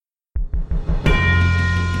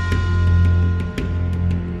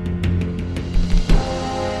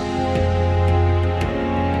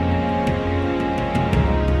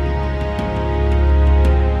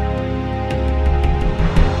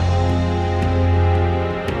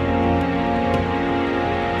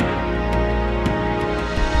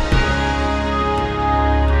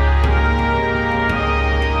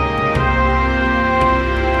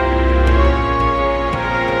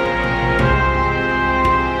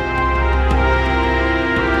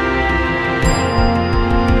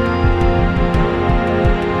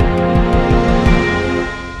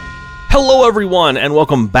Hello, everyone, and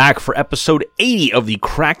welcome back for episode 80 of the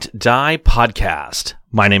Cracked Die podcast.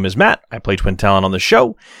 My name is Matt. I play Twin Talon on the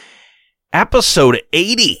show. Episode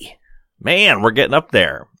 80. Man, we're getting up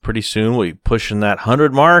there. Pretty soon we'll be pushing that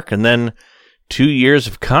 100 mark, and then 2 years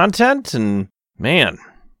of content, and man,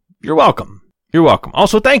 you're welcome. You're welcome.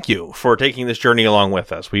 Also, thank you for taking this journey along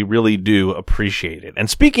with us. We really do appreciate it. And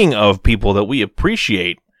speaking of people that we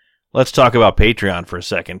appreciate, let's talk about Patreon for a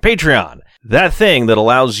second. Patreon, that thing that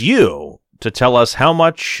allows you to tell us how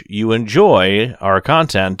much you enjoy our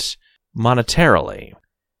content monetarily.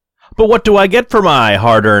 But what do I get for my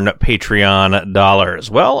hard-earned Patreon dollars?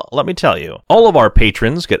 Well, let me tell you. All of our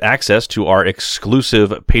patrons get access to our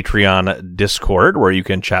exclusive Patreon Discord, where you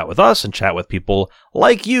can chat with us and chat with people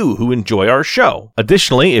like you who enjoy our show.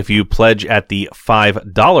 Additionally, if you pledge at the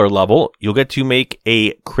 $5 level, you'll get to make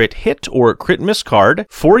a crit hit or crit miss card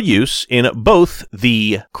for use in both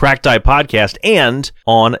the Cracked Die podcast and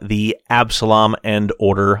on the Absalom and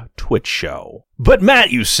Order Twitch show. But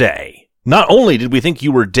Matt, you say, not only did we think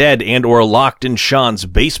you were dead and or locked in Sean's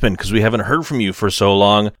basement because we haven't heard from you for so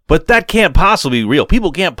long, but that can't possibly be real.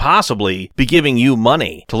 People can't possibly be giving you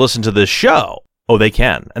money to listen to this show. Oh, they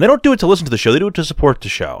can. And they don't do it to listen to the show. They do it to support the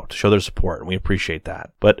show, to show their support, and we appreciate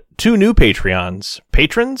that. But 2 new Patreon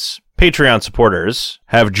supporters,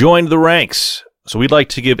 have joined the ranks. So we'd like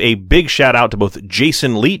to give a big shout out to both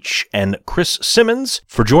Jason Leach and Chris Simmons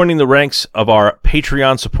for joining the ranks of our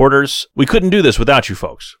Patreon supporters. We couldn't do this without you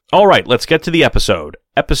folks. All right, let's get to the episode.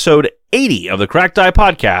 Episode 80 of the Cracked Die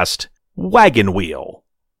podcast, Wagon Wheel.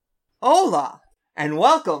 Hola, and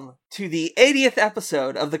welcome to the 80th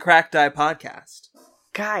episode of the Cracked Die podcast.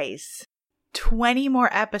 Guys, 20 more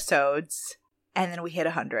episodes, and then we hit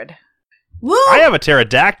 100. Woo! I have a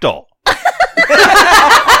pterodactyl.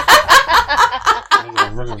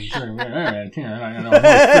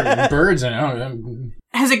 Birds.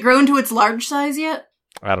 Has it grown to its large size yet?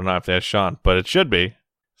 I don't know if that's Sean, but it should be.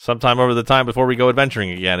 Sometime over the time before we go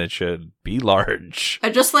adventuring again, it should be large. I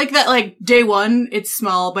just like that, like, day 1, it's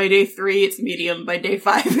small. By day 3, it's medium. By day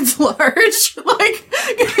 5, it's large. Like...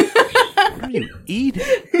 What are you eating?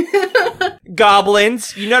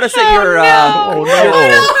 Goblins, you notice that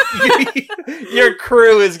your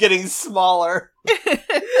crew is getting smaller.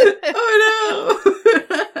 Oh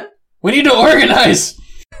no! We need to organize!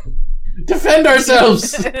 Defend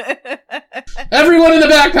ourselves! Everyone in the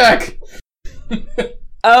backpack!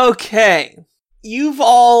 Okay. You've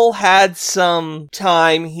all had some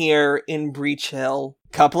time here in Breach Hill. A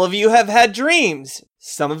couple of you have had dreams.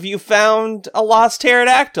 Some of you found a lost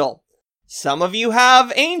pterodactyl. Some of you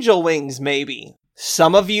have angel wings, maybe.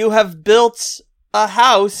 Some of you have built a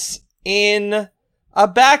house in a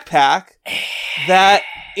backpack that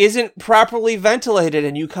isn't properly ventilated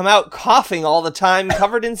and you come out coughing all the time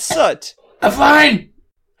covered in soot. I'm fine!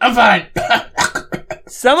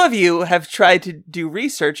 Some of you have tried to do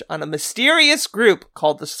research on a mysterious group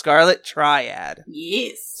called the Scarlet Triad.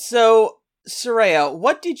 Yes. So, Soraya,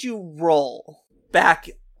 what did you roll back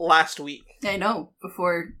last week? I know,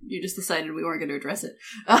 before you just decided we weren't going to address it.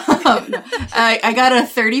 No. I got a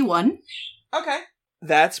 31. Okay.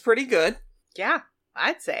 That's pretty good. Yeah,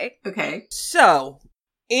 I'd say. Okay. So,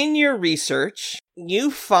 in your research, you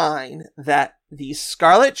find that the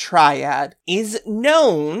Scarlet Triad is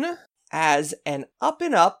known as an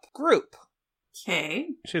up-and-up group. Okay.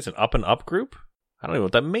 She has an up-and-up group? I don't know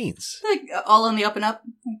what that means. Like, all on the up and up.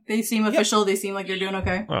 They seem official. Yep. They seem like they're doing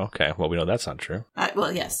okay. Oh, okay. Well, we know that's not true.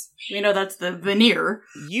 Well, yes. We know that's the veneer.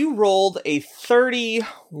 You rolled a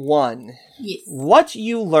 31. Yes. What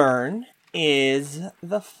you learn is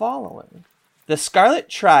the following. The Scarlet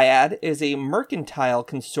Triad is a mercantile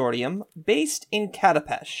consortium based in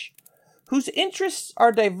Katapesh, whose interests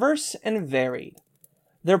are diverse and varied.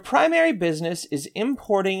 Their primary business is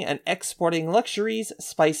importing and exporting luxuries,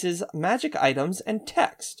 spices, magic items, and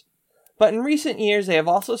text. But in recent years, they have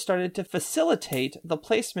also started to facilitate the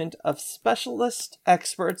placement of specialist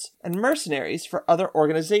experts and mercenaries for other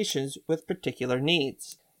organizations with particular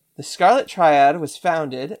needs. The Scarlet Triad was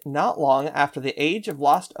founded not long after the Age of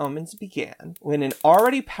Lost Omens began, when an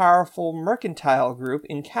already powerful mercantile group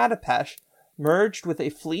in Katapesh merged with a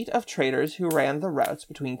fleet of traders who ran the routes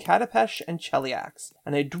between Katapesh and Cheliax,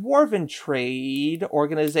 and a dwarven trade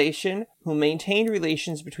organization who maintained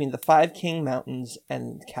relations between the Five King Mountains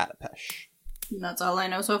and Katapesh. And that's all I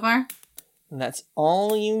know so far? And that's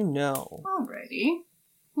all you know. Alrighty.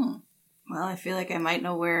 Well, I feel like I might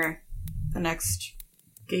know where the next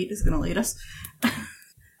gate is going to lead us.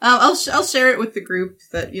 I'll share it with the group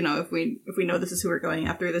that, you know, if we know this is who we're going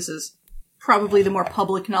after, this is probably the more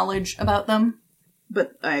public knowledge about them.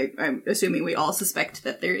 but I'm assuming we all suspect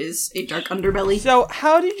that there is a dark underbelly. So,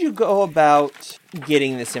 how did you go about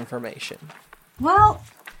getting this information? Well,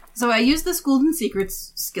 so I used the Schooled in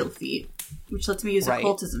Secrets skill feat, which lets me use Right.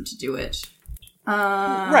 occultism to do it.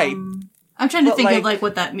 Right. I'm trying to But, think of like- like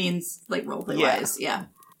what that means, like roleplay Yeah. wise. Yeah,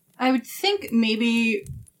 I would think maybe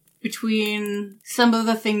between some of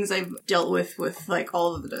the things I've dealt with like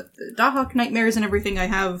all of the Dahak nightmares and everything I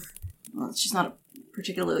have. Well, she's not a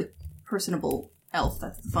particularly personable elf.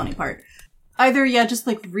 That's the funny part. Either just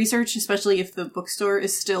like research, especially if the bookstore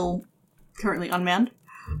is still currently unmanned,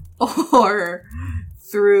 or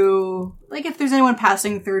through like if there's anyone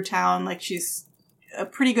passing through town, like she's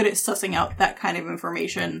pretty good at sussing out that kind of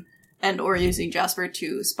information, and or using Jasper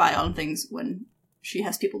to spy on things when she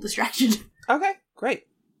has people distracted. Okay, great.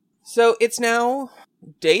 So, it's now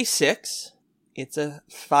day 6. It's a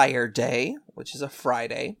fire day, which is a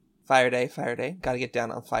Friday. Fire day. Gotta get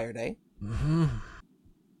down on fire day. Mm-hmm.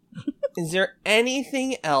 Is there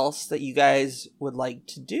anything else that you guys would like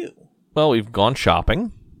to do? Well, we've gone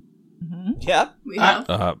shopping. Yep. We have.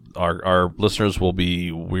 Our listeners will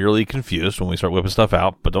be weirdly confused when we start whipping stuff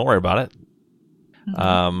out, but don't worry about it.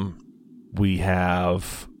 We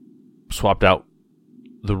have swapped out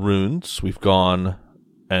the runes. We've gone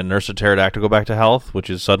and nursed a pterodactyl go back to health, which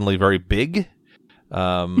is suddenly very big.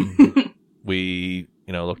 We,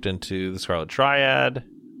 looked into the Scarlet Triad.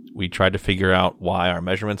 We tried to figure out why our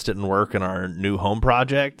measurements didn't work in our new home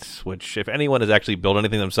project, which if anyone has actually built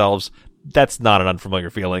anything themselves, that's not an unfamiliar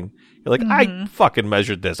feeling. You're like, I fucking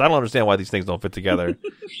measured this. I don't understand why these things don't fit together.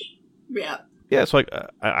 Yeah. Yeah, so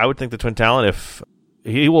I would think the Twin Talon, if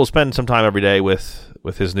he will spend some time every day with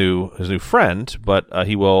his new friend, but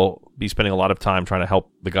he will be spending a lot of time trying to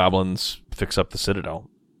help the goblins fix up the Citadel.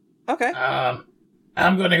 Okay.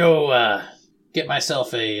 I'm gonna go get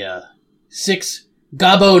myself a 6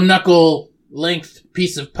 gobbo knuckle length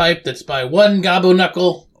piece of pipe that's by 1 gobbo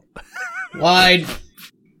knuckle wide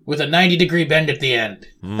with a 90-degree bend at the end.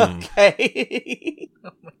 Okay.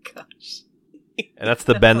 Oh my gosh. And that's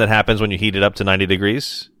the bend that happens when you heat it up to 90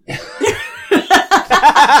 degrees.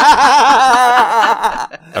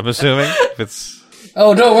 I'm assuming if it's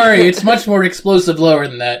Oh, don't worry, it's much more explosive lower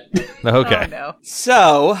than that. okay. Oh no.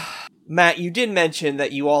 So, Matt, you did mention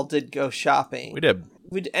that you all did go shopping. We did.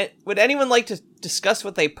 Would anyone like to discuss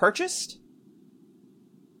what they purchased?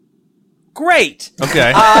 Great.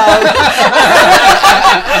 Okay.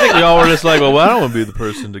 I think we all were just like, well, I don't want to be the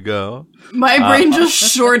person to go. My brain just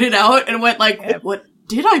shorted out and went like, what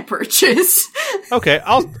did I purchase? Okay,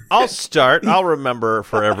 I'll start. I'll remember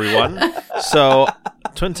for everyone. So,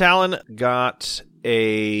 Twin Talon got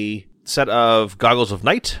a set of goggles of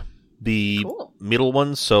night, the Cool. middle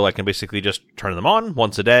ones, so I can basically just turn them on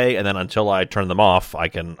once a day, and then until I turn them off, I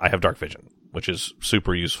have dark vision, which is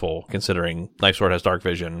super useful considering Knife Sword has dark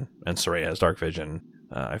vision and Soraya has dark vision.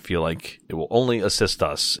 I feel like it will only assist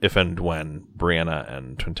us if and when Brianna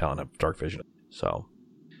and Twin Talon have dark vision. So,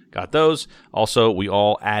 got those. Also, we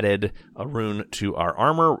all added a rune to our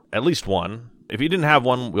armor, at least one. If you didn't have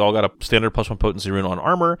one, we all got a standard +1 potency rune on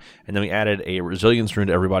armor, and then we added a resilience rune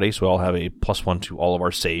to everybody, so we all have a +1 to all of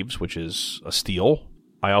our saves, which is a steal.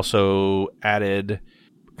 I also added,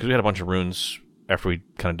 because we had a bunch of runes after we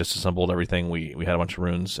kind of disassembled everything, we had a bunch of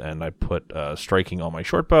runes, and I put striking on my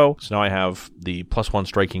short bow. So now I have the +1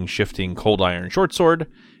 striking, shifting, cold iron short sword,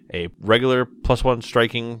 a regular +1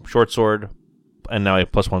 striking short sword, and now a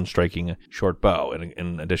 +1 striking short bow,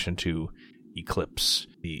 in addition to Eclipse,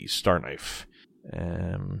 the star knife.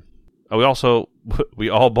 We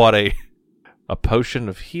all bought a potion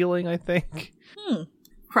of healing, I think.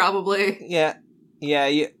 Probably. Yeah.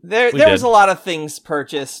 There did. was a lot of things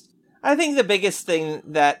purchased. I think the biggest thing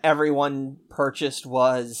that everyone purchased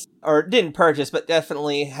was, or didn't purchase, but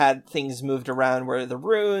definitely had things moved around, were the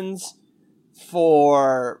runes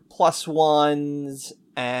for +1s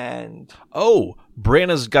and... Oh,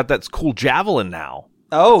 Brianna's got that cool javelin now.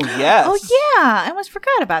 Oh, yes. Oh yeah, I almost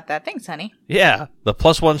forgot about that. Thanks, honey. Yeah, the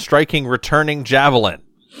 +1 striking returning javelin.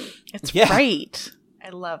 It's Yeah. great. I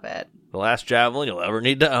love it. The last javelin you'll ever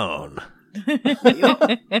need to own.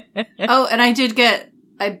 Oh, and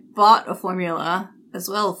I bought a formula as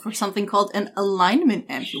well for something called an alignment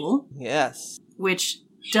ampule, Yes. which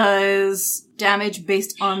does damage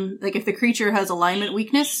based on, like, if the creature has alignment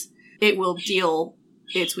weakness, it will deal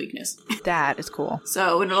its weakness. That is cool.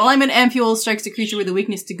 So when an alignment ampule strikes a creature with a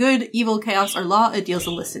weakness to good, evil, chaos, or law, it deals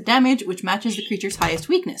a listed damage, which matches the creature's highest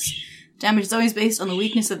weakness. Damage is always based on the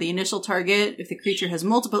weakness of the initial target. If the creature has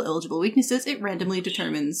multiple eligible weaknesses, it randomly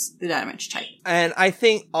determines the damage type. And I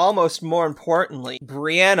think almost more importantly,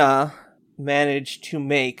 Brianna managed to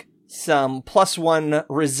make some +1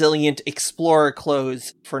 resilient explorer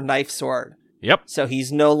clothes for Knife Sword. Yep. So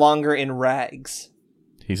he's no longer in rags.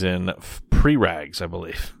 He's in pre-rags, I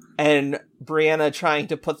believe. And Brianna trying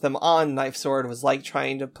to put them on Knife Sword was like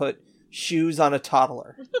trying to put shoes on a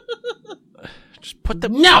toddler. Just put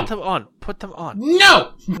them on. Put them on.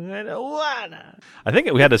 No! I don't wanna. I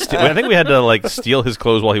think we had to like steal his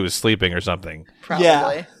clothes while he was sleeping or something. Probably.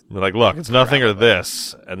 Yeah. We're like, look, it's nothing or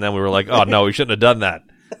this. And then we were like, oh no, we shouldn't have done that.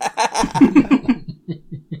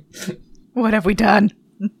 What have we done?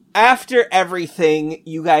 After everything,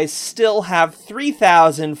 you guys still have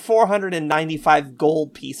 3,495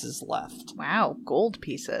 gold pieces left. Wow, gold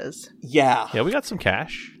pieces. Yeah. Yeah, we got some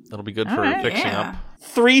cash. That'll be good All for right, fixing yeah. up.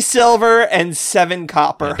 3 silver and 7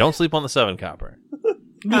 copper. Yeah, don't sleep on the 7 copper.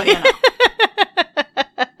 Oh, yeah.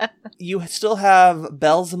 You still have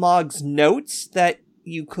Belzamog's notes that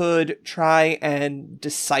you could try and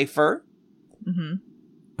decipher. Mm-hmm.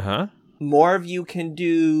 Uh-huh. More of you can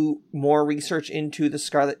do more research into the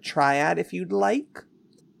Scarlet Triad if you'd like.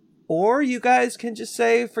 Or you guys can just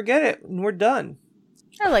say, forget it, and we're done.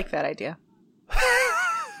 I like that idea.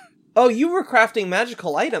 Oh, you were crafting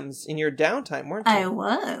magical items in your downtime, weren't you? I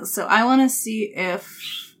was. So I want to see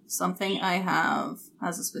if something I have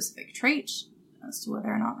has a specific trait as to whether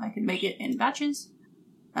or not I can make it in batches.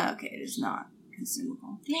 Okay, it is not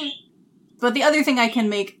consumable. Yeah. But the other thing I can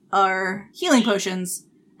make are healing potions,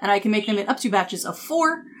 and I can make them in up to batches of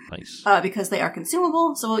 4. Nice. Because they are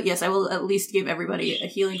consumable. So yes, I will at least give everybody a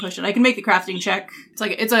healing potion. I can make the crafting check.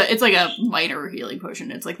 It's like a minor healing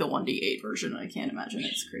potion. It's like the 1d8 version. I can't imagine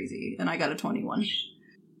it's crazy. And I got a 21.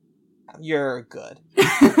 You're good.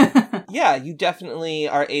 Yeah, you definitely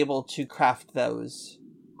are able to craft those.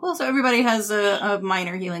 Cool. So everybody has a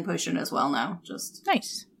minor healing potion as well now. Just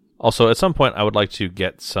Nice. Also, at some point, I would like to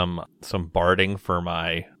get some barding for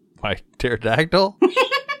my pterodactyl.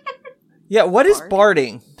 Yeah, what is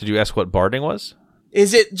barding? Did you ask what barding was?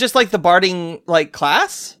 Is it just like the barding, like,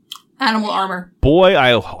 class? animal armor. Boy,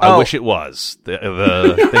 I wish it was.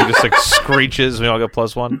 The thing just like screeches and we all get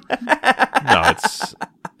 +1. No,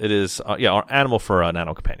 it is animal for a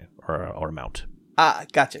nano companion or a mount. Ah,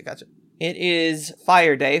 gotcha. It is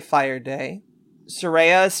Fire Day.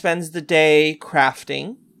 Soraya spends the day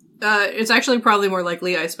crafting. It's actually probably more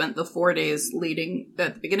likely I spent the 4 days leading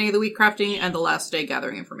at the beginning of the week crafting and the last day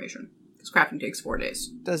gathering information. Because crafting takes 4 days.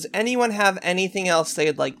 Does anyone have anything else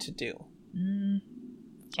they'd like to do?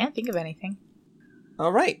 Can't think of anything.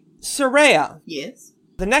 All right. Soraya. Yes?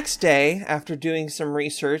 The next day, after doing some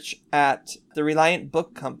research at the Reliant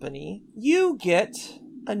Book Company, you get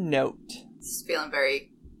a note. This is feeling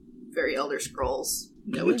very, very Elder Scrolls.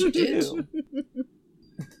 Know what you did?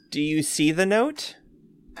 Do you see the note?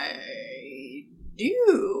 I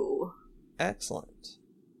do. Excellent.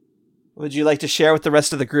 Would you like to share with the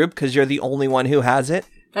rest of the group, because you're the only one who has it?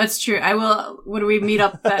 That's true. I will, when we meet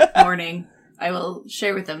up that morning, I will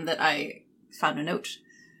share with them that I found a note.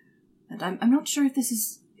 And I'm not sure if this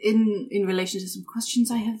is in relation to some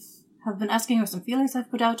questions I have been asking or some feelers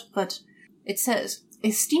I've put out, but it says,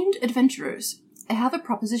 "Esteemed adventurers, I have a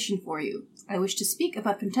proposition for you. I wish to speak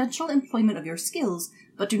about potential employment of your skills,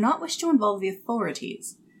 but do not wish to involve the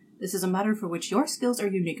authorities. This is a matter for which your skills are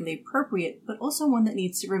uniquely appropriate, but also one that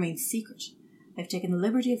needs to remain secret. I've taken the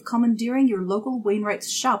liberty of commandeering your local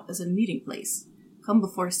Wainwright's shop as a meeting place. Come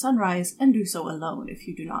before sunrise, and do so alone. If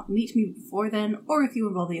you do not meet me before then, or if you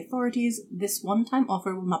involve the authorities, this one-time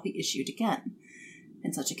offer will not be issued again.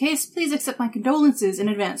 In such a case, please accept my condolences in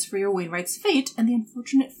advance for your Wainwright's fate and the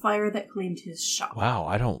unfortunate fire that claimed his shop." Wow,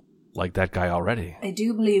 I don't like that guy already. I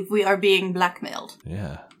do believe we are being blackmailed.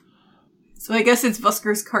 Yeah. So I guess it's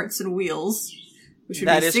Busker's Carts and Wheels, which would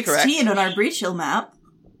That be is 16 correct. on our Breach Hill map.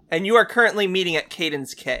 And you are currently meeting at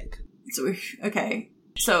Caden's Keg. So, okay.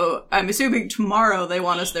 So I'm assuming tomorrow they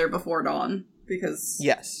want us there before dawn, because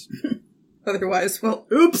Yes. otherwise, well,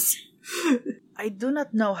 oops! I do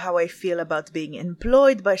not know how I feel about being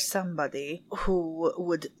employed by somebody who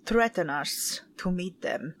would threaten us to meet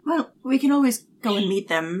them. Well, we can always go and meet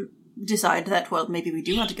them, decide that, well, maybe we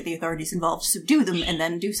do want to get the authorities involved, subdue them, and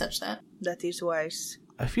then do such that. That is wise.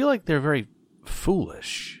 I feel like they're very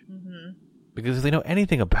foolish. Mm-hmm. Because if they know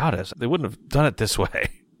anything about us, they wouldn't have done it this way.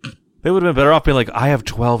 They would have been better off being like, I have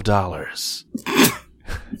 $12.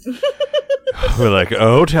 We're like,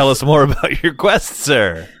 oh, tell us more about your quest,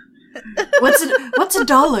 sir. What's a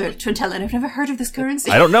dollar, Twintellin? I've never heard of this currency.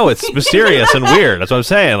 I don't know. It's mysterious and weird. That's what I'm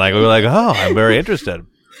saying. Like, we were like, oh, I'm very interested.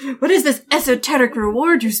 What is this esoteric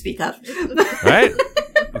reward you speak of? Right?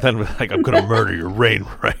 Then we're like, I'm going to murder your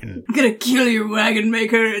Wainwright. I'm gonna kill your wagon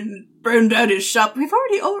maker and burn down his shop. We've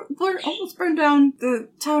already almost burned down the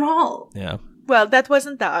town hall. Yeah. Well, that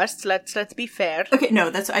wasn't us. Let's be fair. Okay, no,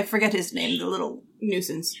 I forget his name, the little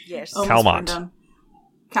nuisance. Yes. Calmont.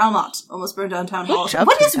 Calmont almost burned down town hall. jumped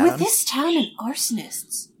What is down. with this town and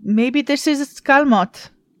arsonists? Maybe this is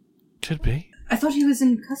Calmont. Could be. I thought he was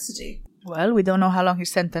in custody. Well, we don't know how long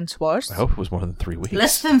his sentence was. I hope it was more than 3 weeks.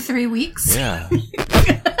 Less than 3 weeks? Yeah.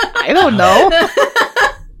 I don't know.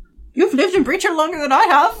 You've lived in Breacher longer than I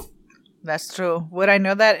have. That's true. Would I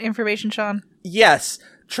know that information, Sean? Yes,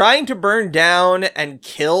 trying to burn down and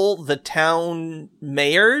kill the town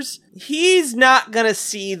mayors, he's not gonna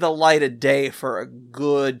see the light of day for a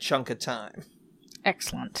good chunk of time.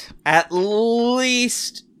 Excellent. At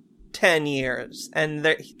least 10 years. And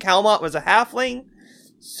Calmont was a halfling,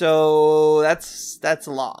 so that's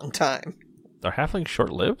a long time. Are halflings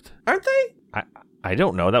short-lived? Aren't they? I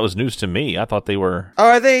don't know. That was news to me. I thought they were...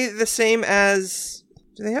 Are they the same as...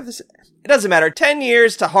 Do they have this? It doesn't matter. 10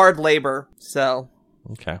 years to hard labor, so...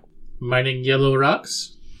 Okay. Mining yellow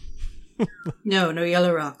rocks? No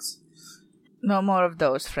yellow rocks. No more of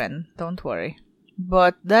those, friend. Don't worry.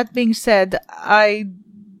 But that being said, I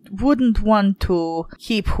wouldn't want to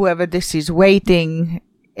keep whoever this is waiting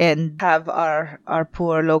and have our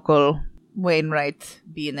poor local Wainwright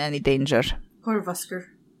be in any danger. Poor Vusker.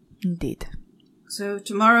 Indeed. So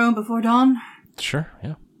tomorrow before dawn? Sure,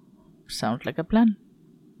 yeah. Sounds like a plan.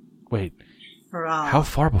 Wait, Hurrah. how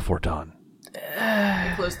far before dawn?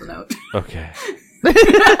 I close the note. Okay.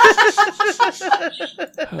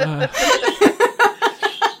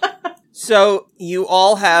 So, you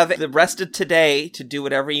all have the rest of today to do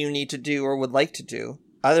whatever you need to do or would like to do.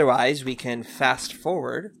 Otherwise, we can fast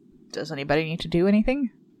forward. Does anybody need to do anything?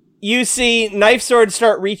 You see Knife Sword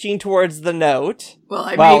start reaching towards the note. Well,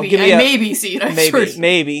 I give me maybe see it.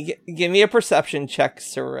 Maybe. Give me a perception check,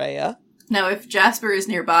 Soraya. Now, if Jasper is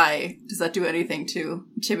nearby, does that do anything to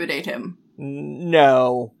intimidate him?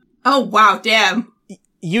 No. Oh, wow, damn.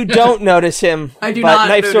 You don't notice him. I do but not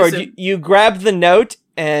Knife notice Sword, him. You grab the note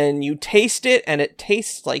and you taste it, and it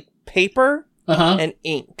tastes like paper and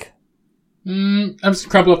ink. I'm just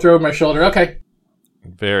crumple up, throw over my shoulder. Okay.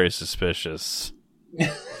 Very suspicious.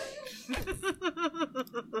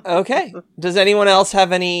 Okay. Does anyone else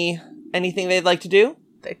have anything they'd like to do?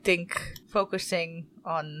 I think focusing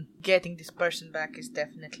on getting this person back is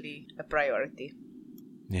definitely a priority.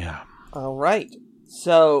 Yeah. All right.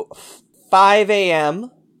 So 5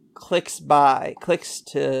 a.m. clicks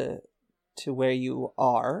to where you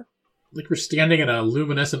are. Like we're standing in a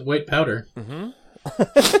luminescent white powder. Mm-hmm.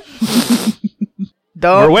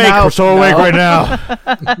 Don't We're awake. now. We're so awake right now.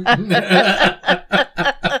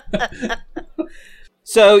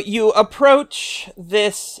 So you approach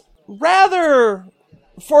this rather...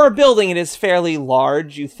 For a building, it is fairly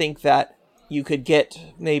large. You think that you could get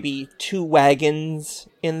maybe 2 wagons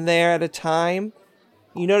in there at a time.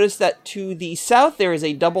 You notice that to the south, there is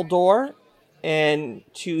a double door, and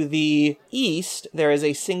to the east, there is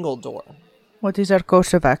a single door. What is our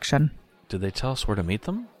course of action? Did they tell us where to meet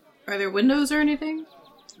them? Are there windows or anything?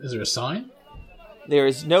 Is there a sign? There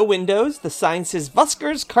is no windows. The sign says,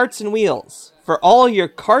 Vusker's Carts and Wheels. For all your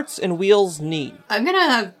carts and wheels need. I'm gonna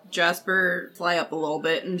have Jasper fly up a little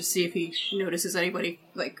bit and just see if he notices anybody,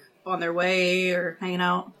 like, on their way or hanging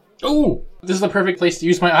out. Oh, this is the perfect place to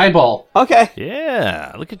use my eyeball. Okay.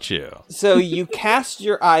 Yeah, look at you. So you cast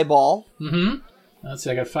your eyeball. Mm-hmm. Let's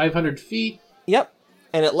see, I got 500 feet. Yep.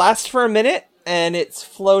 And it lasts for a minute, and it's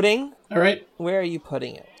floating. All right. Where are you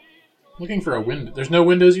putting it? Looking for a window. There's no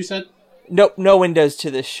windows, you said? Nope, no windows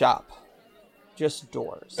to this shop. Just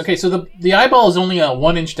doors. Okay, so the eyeball is only a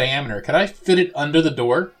 1-inch diameter. Could I fit it under the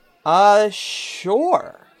door?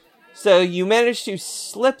 Sure. So you managed to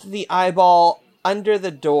slip the eyeball under the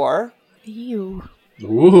door. Ew.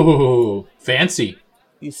 Ooh, fancy.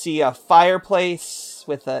 You see a fireplace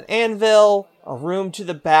with an anvil, a room to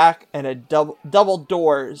the back, and a double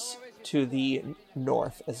doors to the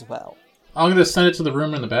north as well. I'm going to send it to the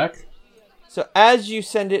room in the back. So as you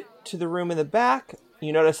send it to the room in the back,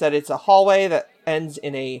 you notice that it's a hallway that ends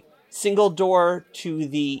in a single door to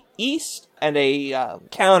the east and a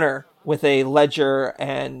counter with a ledger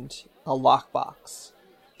and a lockbox.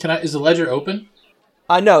 Is the ledger open?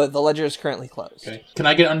 No, the ledger is currently closed. Okay. Can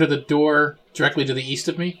I get under the door directly to the east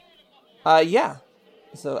of me? Yeah.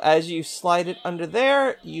 So as you slide it under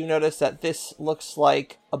there, you notice that this looks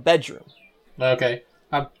like a bedroom. Okay.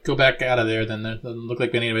 I'll go back out of there then. It doesn't look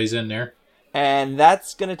like anybody's in there. And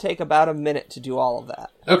that's going to take about a minute to do all of that.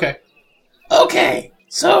 Okay. Okay,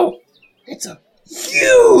 so it's a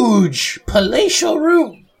huge palatial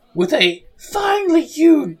room with a finely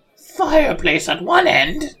hewed fireplace at one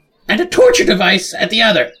end and a torture device at the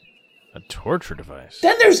other. A torture device?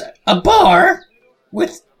 Then there's a bar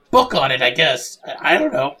with book on it, I guess. I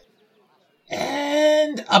don't know.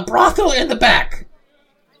 And a brothel in the back.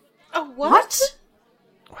 Oh, what?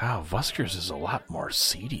 Wow, Vuskers is a lot more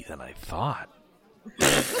seedy than I thought.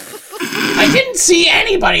 I didn't see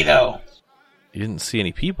anybody, though. You didn't see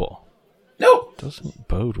any people. Nope. Doesn't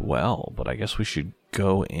bode well, but I guess we should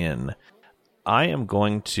go in. I am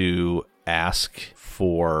going to ask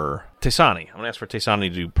for Tesani. I'm going to ask for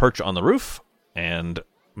Tesani to perch on the roof and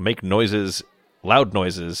make noises, loud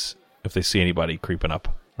noises, if they see anybody creeping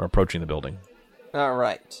up or approaching the building. All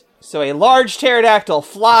right. So a large pterodactyl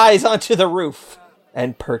flies onto the roof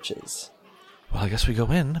and perches. Well, I guess we go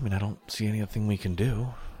in. I mean, I don't see anything we can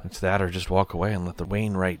do. It's that or just walk away and let the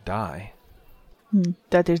Wainwright die.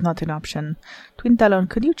 That is not an option. Twin Talon,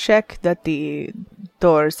 could you check that the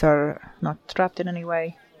doors are not trapped in any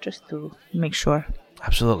way? Just to make sure.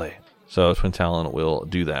 Absolutely. So Twin Talon will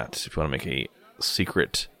do that. If you want to make a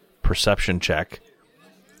secret perception check.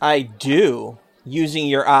 I do. Using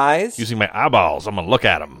your eyes? Using my eyeballs, I'm going to look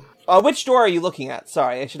at them. Which door are you looking at?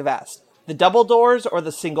 Sorry, I should have asked. The double doors or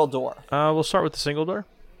the single door? We'll start with the single door.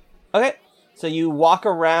 Okay. So you walk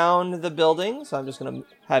around the building. So I'm just going to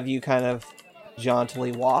have you kind of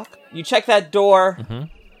jauntily walk. You check that door,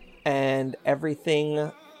 and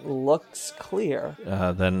everything looks clear.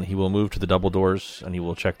 Then he will move to the double doors, and he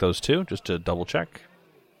will check those too, just to double check.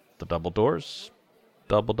 The double doors.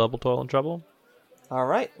 Double, toil and trouble. All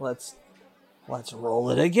right, let's roll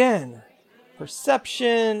it again.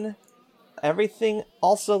 Perception. Everything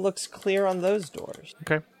also looks clear on those doors.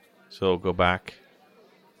 Okay. So go back,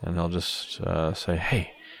 and he'll just say,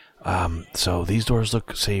 hey, so these doors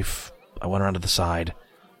look safe. I went around to the side.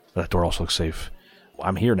 That door also looks safe.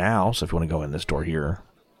 I'm here now, so if you want to go in this door here.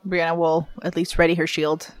 Brianna will at least ready her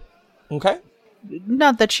shield. Okay.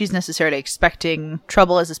 Not that she's necessarily expecting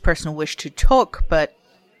trouble as this person wished to talk, but,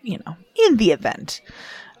 in the event.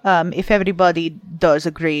 If everybody does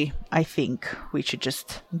agree, I think we should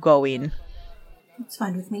just go in. It's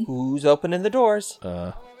fine with me. Who's opening the doors?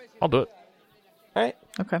 I'll do it. All right.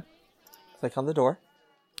 Okay. Click on the door.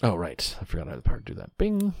 Oh, right. I forgot I had the power to do that.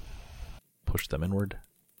 Bing. Push them inward.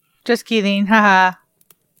 Just kidding. Haha.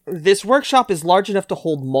 This workshop is large enough to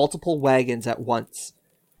hold multiple wagons at once.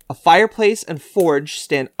 A fireplace and forge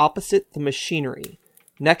stand opposite the machinery,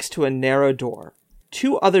 next to a narrow door.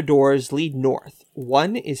 2 other doors lead north.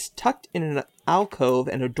 One is tucked in an alcove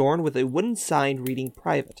and adorned with a wooden sign reading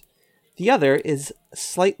private. The other is a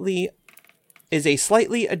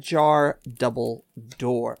slightly ajar double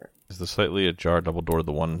door. Is the slightly ajar double door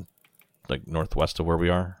the one like northwest of where we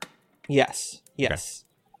are? Yes. Okay.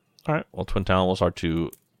 All right. Well, Twin Talon will start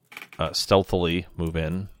to stealthily move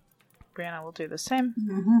in. Brianna will do the same.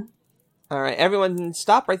 Mm-hmm. All right, everyone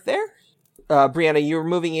stop right there. Brianna, you're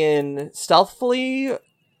moving in stealthily?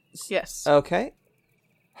 Yes. Okay.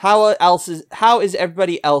 How is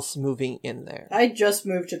everybody else moving in there? I just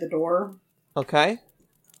moved to the door. Okay.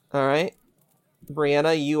 All right.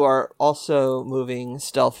 Brianna, you are also moving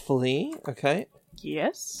stealthily. Okay.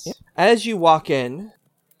 Yes. Yep. As you walk in,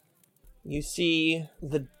 you see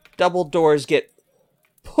the double doors get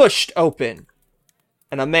pushed open,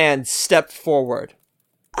 and a man stepped forward.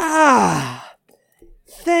 Ah!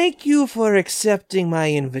 Thank you for accepting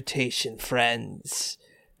my invitation, friends.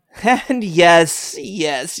 And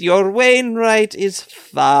yes, your Wainwright is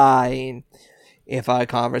fine. If our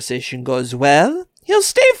conversation goes well, he'll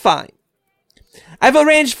stay fine. I've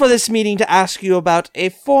arranged for this meeting to ask you about a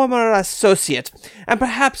former associate and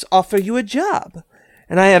perhaps offer you a job.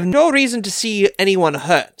 And I have no reason to see anyone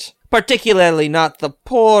hurt, particularly not the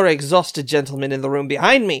poor, exhausted gentleman in the room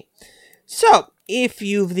behind me. So, if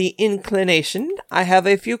you've the inclination, I have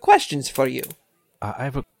a few questions for you. I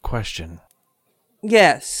have a question.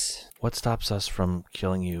 Yes. What stops us from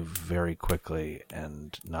killing you very quickly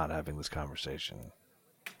and not having this conversation?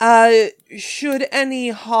 Should any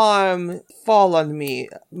harm fall on me,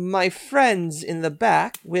 my friends in the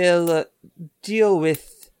back will deal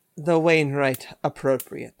with the Wainwright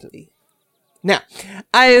appropriately. Now,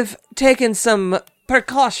 I've taken some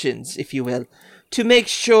precautions, if you will, to make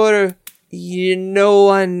sure no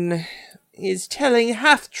one is telling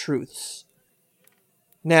half-truths.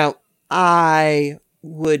 Now, I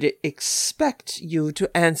would expect you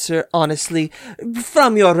to answer honestly,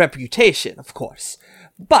 from your reputation, of course.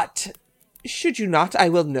 But, should you not, I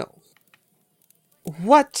will know.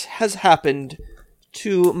 What has happened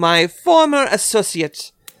to my former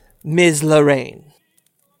associate, Ms. Lorraine?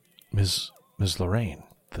 Ms. Lorraine,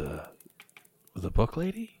 the book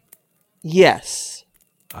lady? Yes.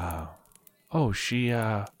 Oh, she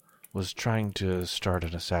was trying to start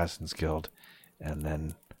an assassin's guild and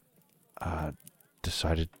then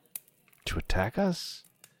decided to attack us?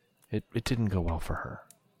 It didn't go well for her.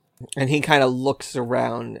 And he kind of looks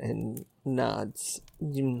around and nods.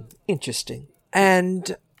 Interesting.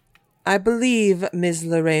 And I believe Ms.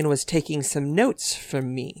 Lorraine was taking some notes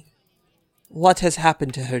from me. What has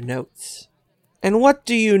happened to her notes? And what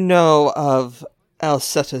do you know of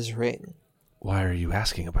Alcetta's ring? Why are you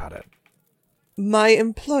asking about it? My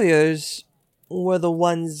employers were the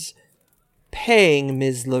ones paying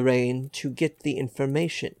Ms. Lorraine to get the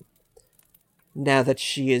information. Now that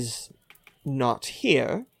she is not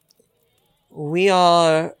here, we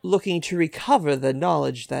are looking to recover the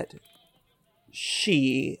knowledge that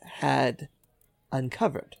she had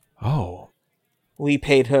uncovered. Oh. We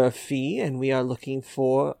paid her a fee, and we are looking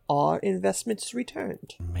for our investments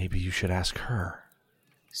returned. Maybe you should ask her.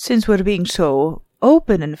 Since we're being so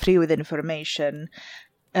open and free with information,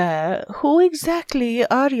 who exactly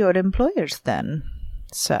are your employers then,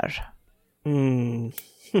 sir?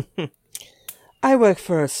 I work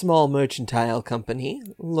for a small mercantile company,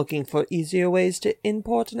 looking for easier ways to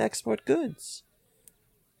import and export goods.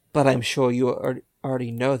 But I'm sure you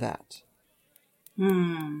already know that.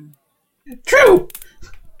 True!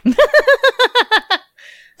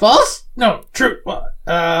 False? No, true.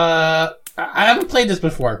 I haven't played this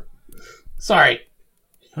before. Sorry.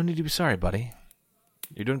 No need to be sorry, buddy.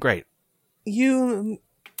 You're doing great. You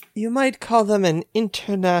might call them an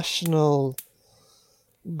international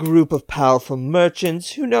group of powerful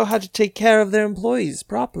merchants who know how to take care of their employees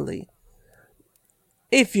properly.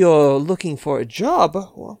 If you're looking for a job,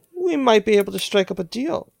 well, we might be able to strike up a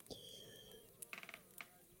deal.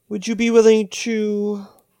 Would you be willing to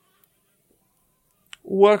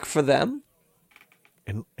work for them?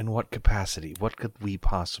 In what capacity? What could we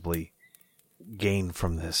possibly gain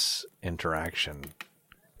from this interaction?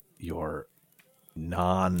 Your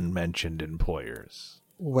non-mentioned employers.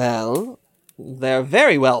 Well, they're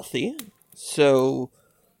very wealthy, so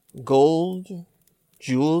gold,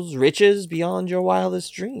 jewels, riches beyond your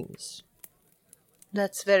wildest dreams.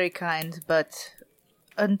 That's very kind, but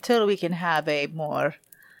until we can have a more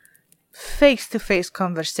face-to-face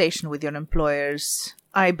conversation with your employers,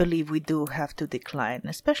 I believe we do have to decline,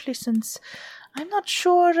 especially since I'm not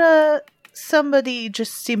sure somebody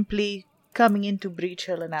just simply coming into Breach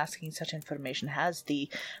Hill and asking such information has the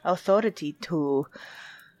authority to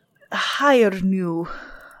hire new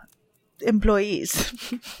employees.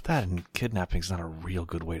 That and kidnapping's not a real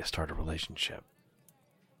good way to start a relationship.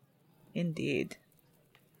 Indeed.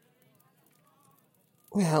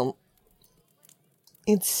 Well,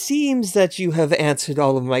 it seems that you have answered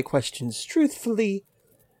all of my questions truthfully,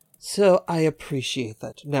 so I appreciate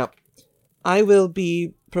that. Now, I will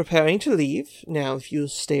be preparing to leave. Now, if you'll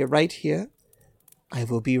stay right here, I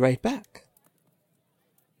will be right back.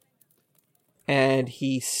 And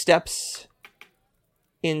he steps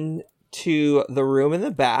into the room in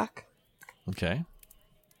the back, Okay.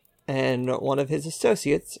 and one of his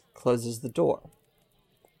associates closes the door.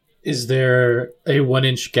 Is there a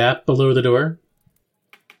 1-inch gap below the door?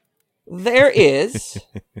 There is.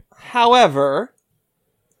 However,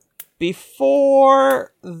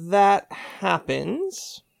 before that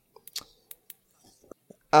happens,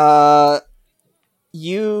 everyone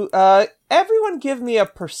give me a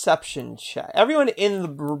perception check. Everyone in the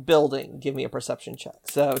building, give me a perception check.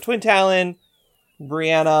 So, Twin Talon,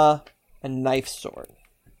 Brianna, and Knife Sword.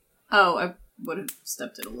 Oh, I would have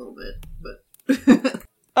stepped it a little bit, but...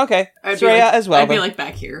 Okay, I'd Soraya as well. I'd be like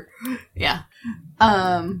back here. Yeah.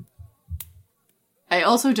 I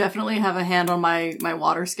also definitely have a hand on my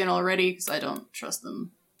water skin already, because I don't trust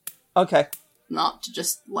them Okay. not to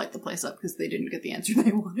just light the place up, because they didn't get the answer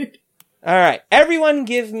they wanted. Alright, everyone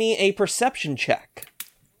give me a perception check.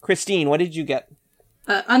 Christine, what did you get?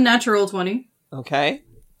 Unnatural 20. Okay.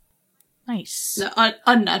 Nice. No,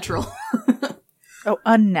 unnatural. Oh,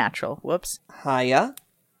 unnatural. Whoops. Haya,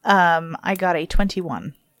 I got a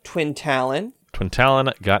 21. Twin Talon, Twin Talon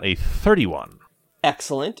got a 31.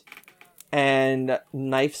 excellent. And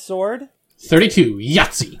Knife Sword. 32.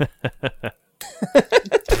 Yahtzee.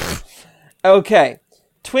 Okay.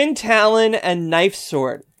 Twin Talon and Knife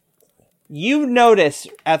Sword. You notice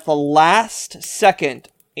at the last second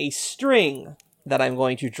a string that I'm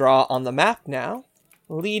going to draw on the map now,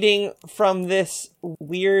 leading from this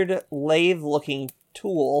weird lathe-looking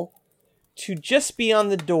tool to just beyond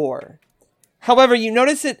the door. However, you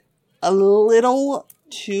notice it a little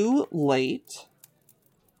too late,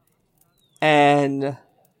 and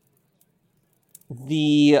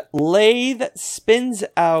the lathe spins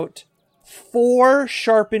out 4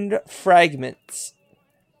 sharpened fragments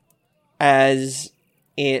as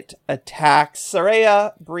it attacks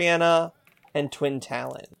Soraya, Brianna, and Twin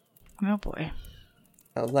Talon. Oh boy.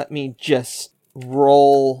 Now let me just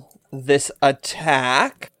roll this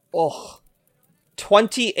attack.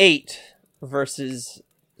 28 versus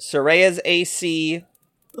Soraya's AC.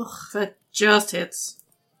 Ugh, that just hits.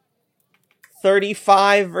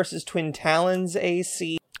 35 versus Twin Talon's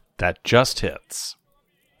AC. That just hits.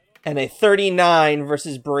 And a 39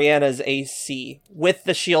 versus Brianna's AC with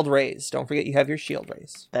the shield raised. Don't forget you have your shield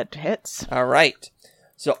raised. That hits. All right.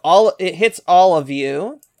 So it hits all of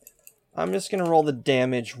you. I'm just going to roll the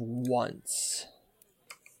damage once.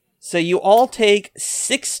 So you all take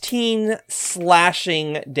 16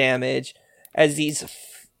 slashing damage as these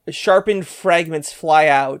sharpened fragments fly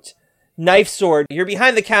out. Knife sword, you're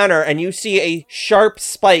behind the counter and you see a sharp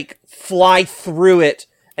spike fly through it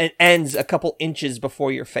and ends a couple inches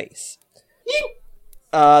before your face.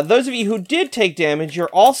 Those of you who did take damage, you're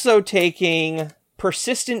also taking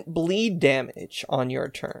persistent bleed damage on your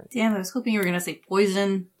turn. Damn, I was hoping you were gonna say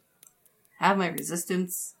poison. Have my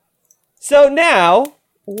resistance. So now,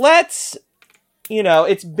 it's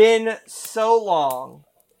been so long,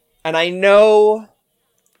 and I know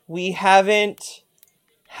we haven't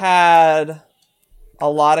had a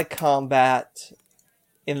lot of combat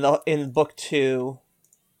in book 2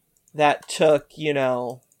 that took,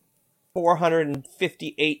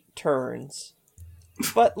 458 turns.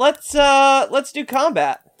 But let's do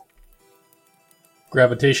combat.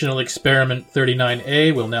 Gravitational experiment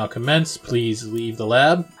 39A will now commence. Please leave the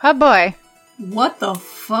lab. Oh boy. What the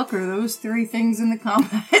fuck are those 3 things in the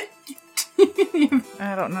combat?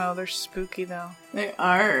 I don't know. They're spooky though. They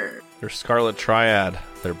are. They're Scarlet Triad.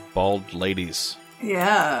 They're bald ladies.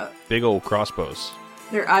 Yeah. Big old crossbows.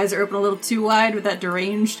 Their eyes are open a little too wide with that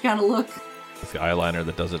deranged kind of look. With the eyeliner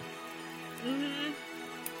that does it.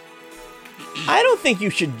 I don't think you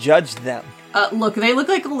should judge them. Look, they look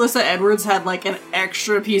like Alyssa Edwards had like an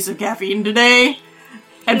extra piece of caffeine today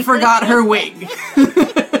and forgot her wig.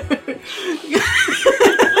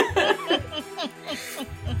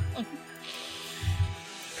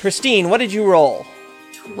 Christine, what did you roll?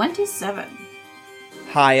 27.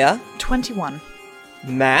 Haya, 21.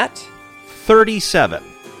 Matt, 37.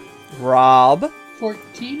 Rob,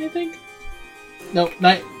 14, I think? No,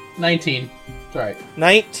 19. It's alright.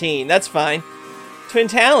 19. That's fine. Twin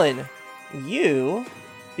Talon, you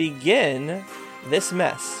begin this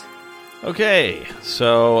mess. Okay,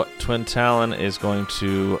 so Twin Talon is going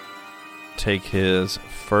to take his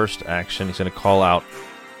first action. He's going to call out,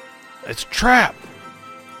 "It's a trap!"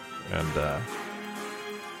 And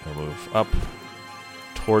he'll move up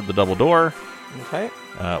toward the double door. Okay.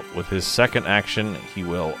 With his second action, he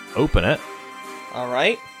will open it. All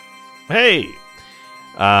right. Hey!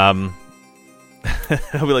 He'll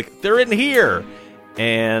be like, "They're in here!"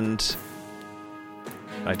 And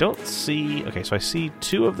I don't see... Okay, so I see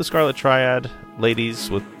 2 of the Scarlet Triad ladies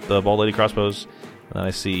with the bald lady crossbows. And then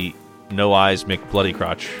I see No Eyes McBloody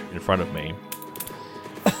Crotch in front of me.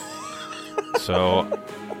 So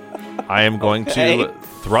I am going to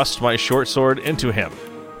thrust my short sword into him.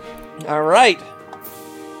 All right.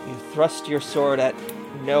 You thrust your sword at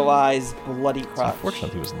No Eyes Bloody Crotch.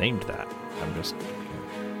 Unfortunately, he was named that.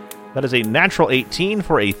 That is a natural 18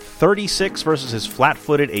 for a 36 versus his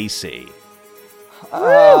flat-footed AC.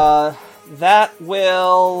 That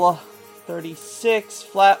will 36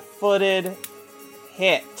 flat-footed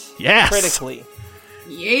hit. Yes. Critically.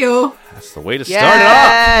 Yeah. That's the way to start it off.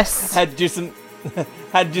 Yes. Had to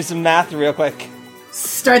do some math real quick.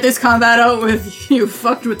 Start this combat out with you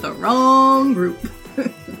fucked with the wrong group.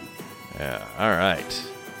 Yeah, alright.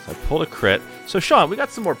 So I pulled a crit. So, Sean, we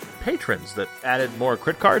got some more patrons that added more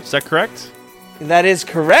crit cards. Is that correct? That is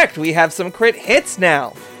correct. We have some crit hits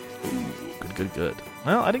now. Ooh, good.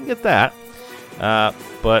 Well, I didn't get that.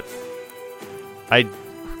 But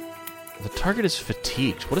the target is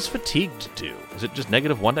fatigued. What does fatigued do? Is it just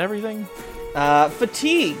 -1 to everything?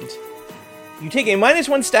 Fatigued. You take a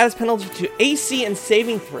 -1 status penalty to AC and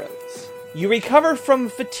saving throws. You recover from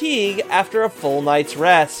fatigue after a full night's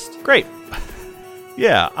rest. Great.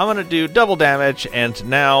 Yeah, I'm going to do double damage, and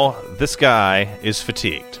now this guy is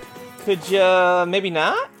fatigued. Could you maybe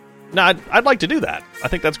not? No, I'd like to do that. I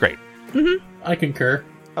think that's great. I concur.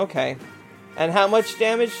 Okay. And how much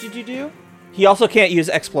damage did you do? He also can't use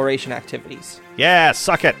exploration activities. Yeah,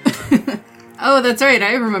 suck it. Oh, that's right.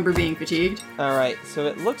 I remember being fatigued. Alright, so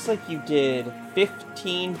it looks like you did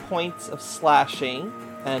 15 points of slashing,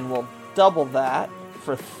 and we'll double that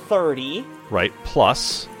for 30. Right,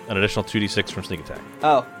 plus an additional 2d6 from sneak attack.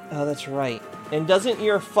 Oh, that's right. And doesn't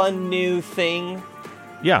your fun new thing...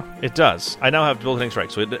 Yeah, it does. I now have built-in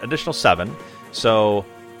strike, so additional 7. So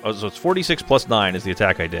it's 46 plus 9 is the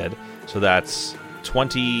attack I did. So that's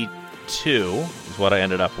 22 is what I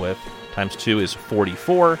ended up with. Times 2 is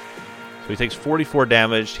 44. So he takes 44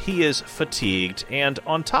 damage. He is fatigued. And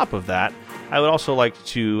on top of that, I would also like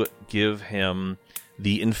to give him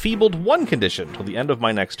the Enfeebled 1 condition till the end of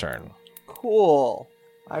my next turn. Cool.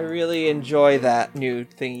 I really enjoy that new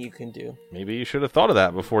thing you can do. Maybe you should have thought of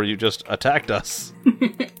that before you just attacked us.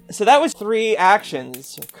 So that was 3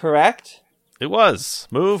 actions, correct? It was.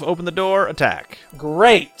 Move, open the door, attack.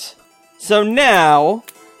 Great. So now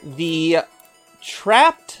the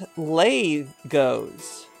trapped lathe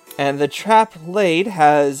goes. And the trapped lathe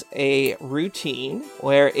has a routine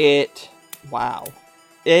where it's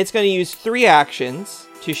going to use 3 actions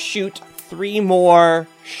to shoot 3 more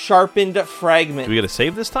sharpened fragments. Do we get a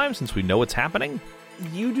save this time since we know what's happening?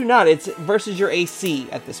 You do not. It's versus your AC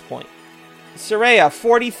at this point. Soraya,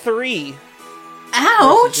 43.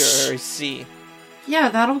 Ouch! Versus your AC. Yeah,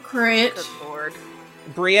 that'll crit. Good lord.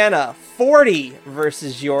 Brianna, 40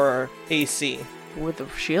 versus your AC. With the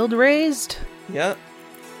shield raised, Yep.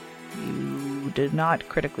 you did not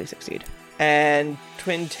critically succeed. And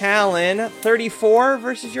Twin Talon, 34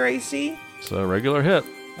 versus your AC. It's a regular hit.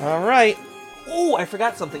 All right. Oh, I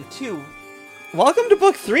forgot something too. Welcome to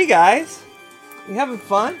book 3, guys. You having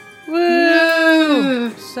fun? Woo!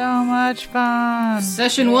 So much fun.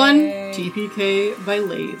 Session 1, Yay. TPK by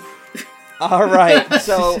Lathe. All right.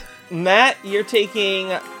 So, Matt, you're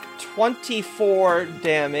taking 24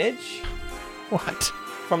 damage What?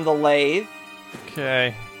 from the lathe.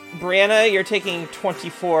 Okay. Brianna, you're taking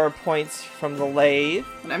 24 points from the lathe.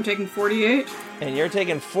 And I'm taking 48. And you're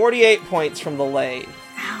taking 48 points from the lathe.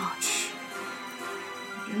 Ouch.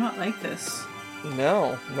 I do not like this.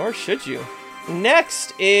 No, nor should you.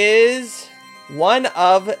 Next is one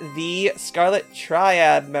of the Scarlet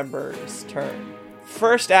Triad members' turn.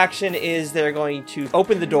 First action is they're going to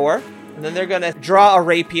open the door, and then they're going to draw a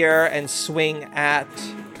rapier and swing at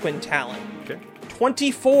Twin Talon. Okay.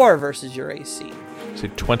 24 versus your AC. So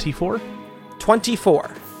 24?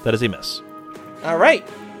 24. That is a miss. All right.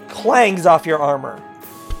 Clangs off your armor.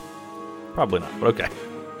 Probably not, but okay.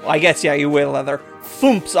 Well, I guess, yeah, you will, leather.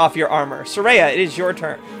 Thumps off your armor. Soraya, it is your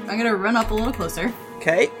turn. I'm gonna run up a little closer.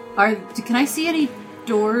 Okay. Can I see any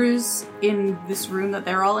doors in this room that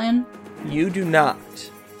they're all in? You do not.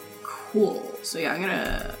 Cool. So yeah, I'm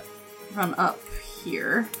gonna run up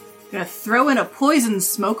here. I'm gonna throw in a poison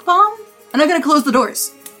smoke bomb, and I'm gonna close the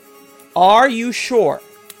doors. Are you sure?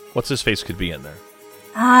 What's his face could be in there?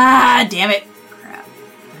 Ah, damn it. Crap.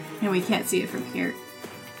 And we can't see it from here.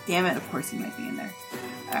 Damn it, of course he might be in there.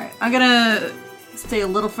 Alright, I'm gonna stay a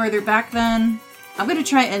little further back then. I'm gonna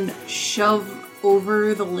try and shove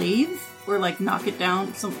over the lathe, or like knock it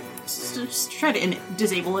down. Just try to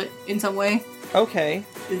disable it in some way. Okay.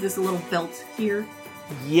 Is this a little belt here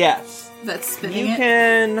Yes. that's spinning You it?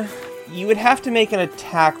 can... You would have to make an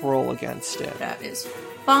attack roll against it. That is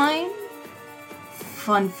fine.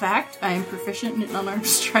 Fun fact, I am proficient in unarmed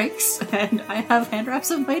strikes, and I have hand wraps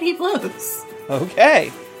of mighty blows.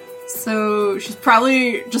 Okay. So she's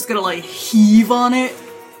probably just gonna like heave on it,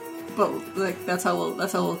 but like that's how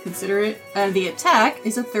we'll consider it. And the attack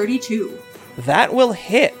is a 32. That will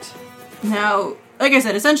hit. Now, like I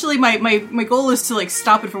said, essentially my goal is to like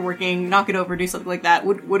stop it from working, knock it over, do something like that.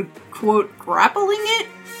 Would quote grappling it?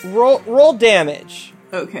 Roll damage.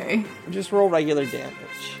 Okay, Just roll regular damage.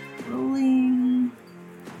 rolling.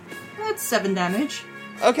 That's 7 damage.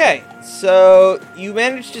 Okay, so you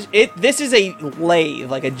managed to... This is a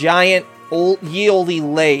lathe, like a giant, old, yieldy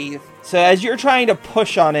lathe. So as you're trying to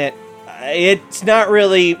push on it, it's not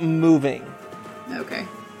really moving. Okay.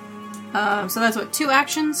 So that's what, 2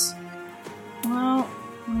 actions? Well,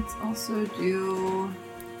 let's also do...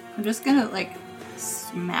 I'm just gonna, like,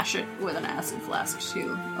 smash it with an acid flask,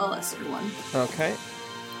 too. A lesser one. Okay.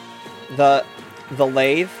 The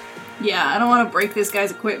lathe? Yeah, I don't want to break this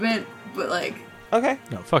guy's equipment, but, like... Okay.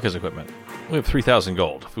 No, fuck his equipment. We have 3,000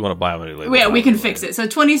 gold. If we want to buy him any later. Yeah, we can fix it. So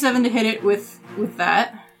 27 to hit it with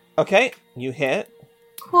that. Okay, you hit.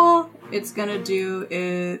 Cool. It's gonna do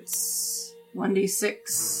its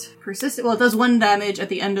 1d6 persistent. Well, it does 1 damage at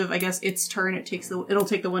the end of, I guess, its turn. It'll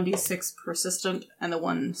take the 1d6 persistent and the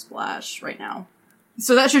 1 splash right now.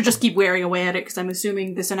 So that should just keep wearing away at it, because I'm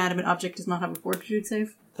assuming this inanimate object does not have a fortitude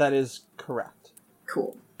save. That is correct.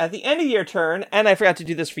 Cool. At the end of your turn, and I forgot to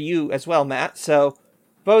do this for you as well, Matt, so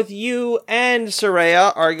both you and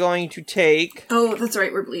Soraya are going to take Oh, that's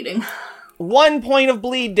right, we're bleeding. 1 point of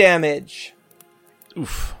bleed damage.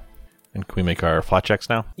 Oof. And can we make our flat checks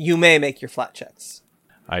now? You may make your flat checks.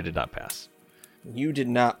 I did not pass. You did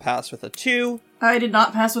not pass with a 2. I did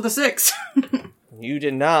not pass with a 6. You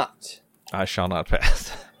did not. I shall not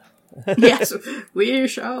pass. Yes, we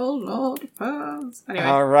shall not pass. Anyway.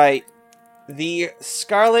 All right. The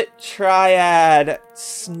Scarlet Triad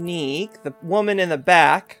Sneak, the woman in the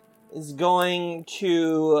back, is going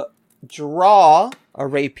to draw a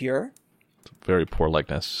rapier. Very poor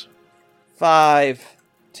likeness. 5,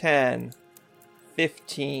 10,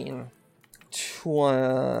 15,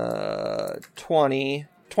 20,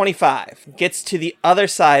 25. Gets to the other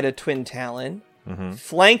side of Twin Talon,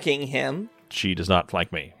 flanking him. She does not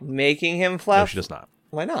flank me. Making him flat. No, she does not.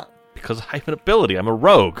 Why not? Because I have an ability. I'm a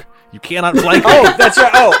rogue. You cannot flank me. Oh, that's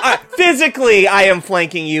right. Oh, physically, I am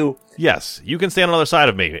flanking you. Yes, you can stand on the other side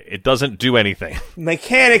of me. It doesn't do anything.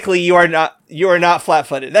 Mechanically, you are not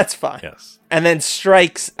flat-footed. That's fine. Yes. And then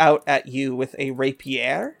strikes out at you with a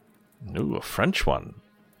rapier. Ooh, a French one.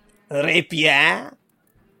 Rapier.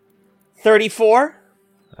 34.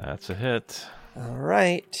 That's a hit. All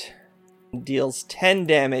right. Deals 10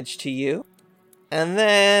 damage to you. And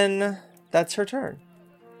then that's her turn.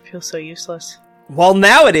 Feel so useless. Well,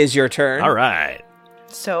 now it is your turn. All right.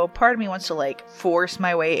 So part of me wants to force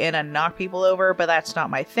my way in and knock people over, but that's not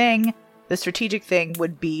my thing. The strategic thing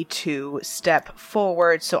would be to step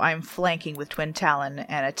forward, so I'm flanking with Twin Talon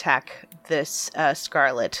and attack this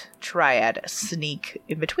Scarlet Triad Sneak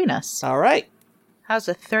in between us. All right. How's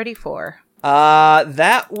a 34?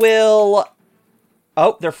 That will...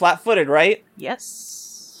 Oh, they're flat-footed, right?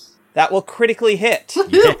 Yes. That will critically hit.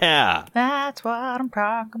 Yeah. That's what I'm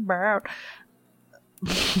talking about.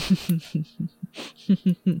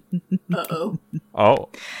 Uh-oh. Oh,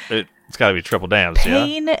 it's got to be triple damage, yeah?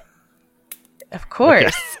 Pain, of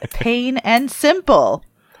course. Okay. Pain and simple.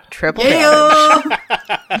 Triple damage.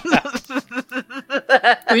 Yeah!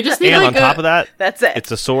 We just need And on top of that, That's it.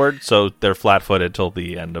 it's a sword, so they're flat-footed till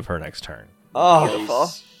the end of her next turn. Oh, Beautiful.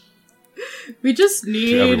 We just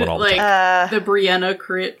need, everyone all the the Brianna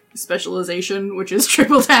crit specialization, which is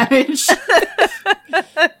triple damage.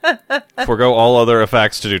 Forgo all other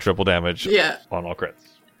effects to do triple damage Yeah. on all crits.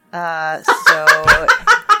 So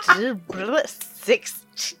 6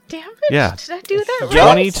 damage? Yeah. Did I do that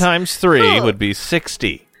right? 20 times 3 would be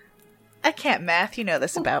 60. I can't math, you know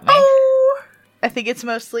this about me. Oh! I think it's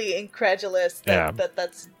mostly incredulous that,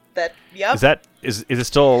 Yeah. yep. Is it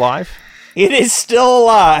still alive? it is still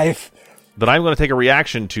alive. Then I'm going to take a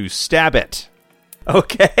reaction to stab it.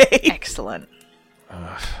 Okay. Excellent.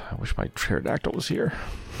 I wish my pterodactyl was here.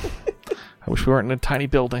 I wish we weren't in a tiny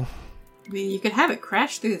building. I mean, you could have it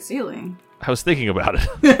crash through the ceiling. I was thinking about it.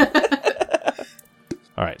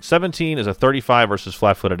 All right, 17 is a 35 versus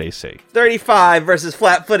flat-footed AC. 35 versus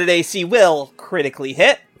flat-footed AC will critically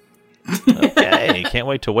hit. Okay, can't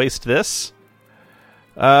wait to waste this.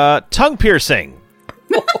 Tongue piercing.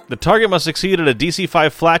 The target must succeed at a DC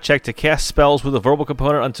 5 flat check to cast spells with a verbal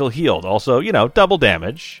component until healed. Also, double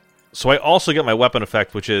damage. So I also get my weapon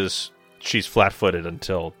effect, which is she's flat-footed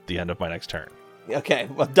until the end of my next turn. Okay,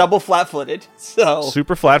 well, double flat-footed, so...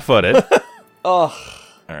 Super flat-footed. Ugh. All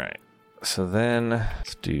right. So then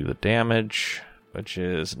let's do the damage, which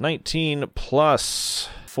is 19 plus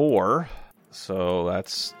 4. So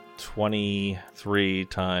that's 23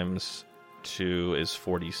 times 2 is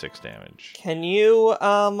 46 damage. Can you,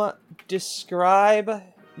 describe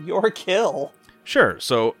your kill? Sure.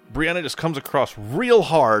 So Brianna just comes across real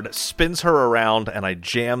hard, spins her around, and I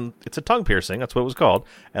jam... It's a tongue piercing, that's what it was called.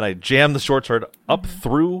 And I jam the short sword up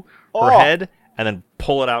through her head and then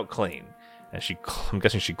pull it out clean. And I'm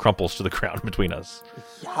guessing she crumples to the ground between us.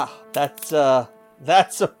 Yeah, that's a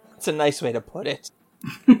nice way to put it.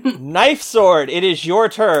 Knife sword, it is your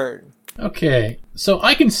turn. Okay, so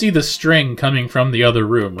I can see the string coming from the other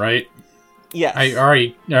room, right? Yes.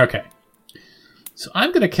 Okay. So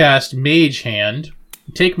I'm going to cast Mage Hand,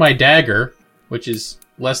 take my dagger, which is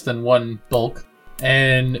less than 1 bulk,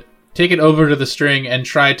 and take it over to the string and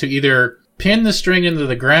try to either pin the string into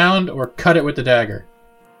the ground or cut it with the dagger.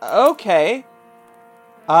 Okay.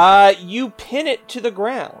 You pin it to the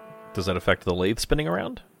ground. Does that affect the lathe spinning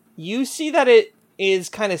around? You see that it is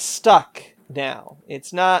kind of stuck now.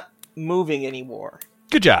 It's not moving anymore.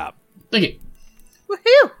 Good job. Thank you.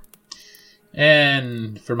 Woohoo!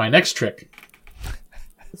 And for my next trick,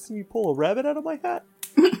 See me pull a rabbit out of my hat?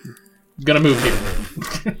 I'm going to move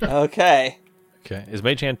here. Okay. Okay. Is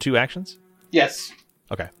Mage Hand 2 actions? Yes.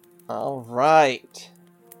 Okay. All right.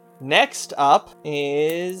 Next up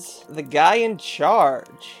is the guy in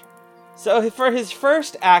charge. So for his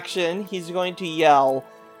first action, he's going to yell,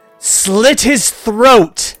 "Slit his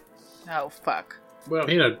throat!" Oh, fuck. Well,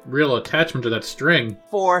 he had a real attachment to that string.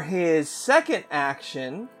 For his second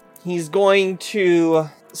action, he's going to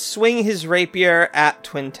swing his rapier at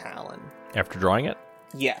Twin Talon. After drawing it?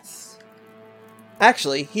 Yes.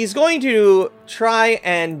 Actually, he's going to try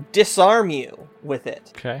and disarm you with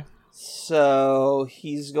it. Okay. So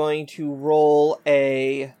he's going to roll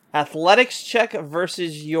a athletics check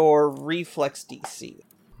versus your reflex DC.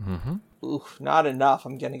 Mm-hmm. Oof, not enough,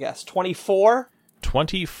 I'm gonna guess. 24?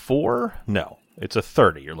 24? No. It's a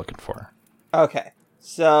 30 you're looking for. Okay.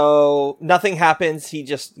 So nothing happens, he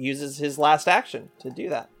just uses his last action to do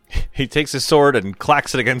that. He takes his sword and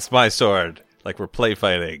clacks it against my sword, like we're play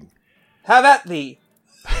fighting. Have at thee!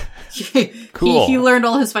 Cool. He learned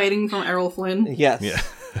all his fighting from Errol Flynn. Yes. Yeah.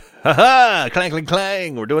 Ha-ha! Clang, clang,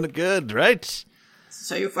 clang! We're doing it good, right?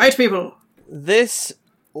 So you fight people. This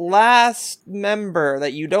last member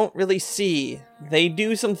that you don't really see, they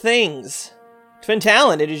do some things. Twin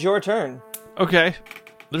Talon, it is your turn. Okay.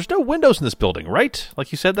 There's no windows in this building, right?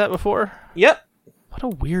 Like you said that before? Yep. What a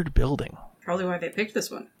weird building. Probably why they picked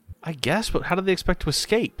this one. I guess, but how did they expect to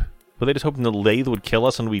escape? Were they just hoping the lathe would kill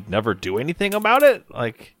us and we'd never do anything about it?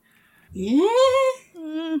 Like...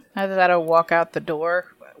 Yeah. Either that or walk out the door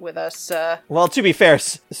with us. Well, to be fair,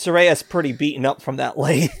 Soraya's pretty beaten up from that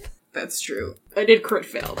lathe. That's true. I did crit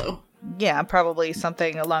fail, though. Yeah, probably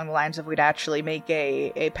something along the lines of we'd actually make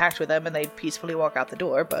a pact with them and they'd peacefully walk out the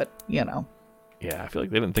door, but, you know. Yeah, I feel like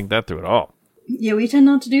they didn't think that through at all. Yeah, we tend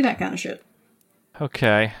not to do that kind of shit.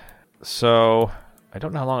 Okay, so I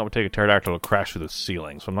don't know how long it would take a pterodactyl to crash through the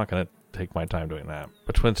ceiling, so I'm not going to take my time doing that.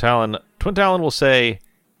 But Twin Talon will say,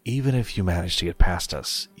 even if you manage to get past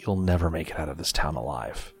us, you'll never make it out of this town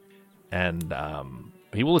alive. And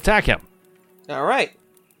he will attack him. All right.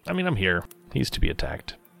 I mean, I'm here. He's to be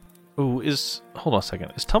attacked. Ooh, hold on a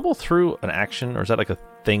second. Is tumble through an action, or is that like a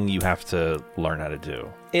thing you have to learn how to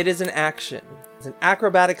do? It is an action. It's an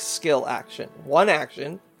acrobatics skill action. One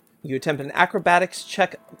action. You attempt an acrobatics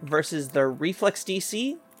check versus their reflex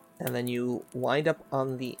DC, and then you wind up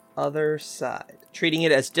on the other side, treating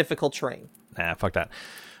it as difficult terrain. Nah, fuck that.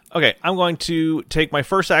 Okay, I'm going to take my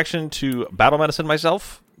first action to battle medicine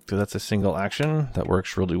myself, because that's a single action that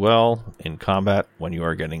works really well in combat when you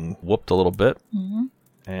are getting whooped a little bit. Mm-hmm.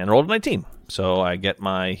 And rolled a 19. So I get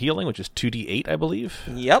my healing, which is 2d8, I believe.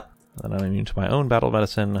 Yep. Then I'm immune to my own battle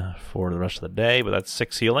medicine for the rest of the day, but that's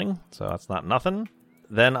 6 healing, so that's not nothing.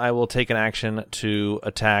 Then I will take an action to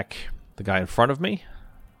attack the guy in front of me.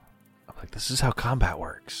 I'm like, this is how combat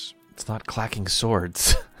works. It's not clacking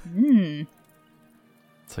swords. It's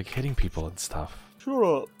like hitting people and stuff.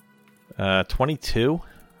 Sure. 22.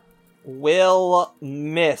 Will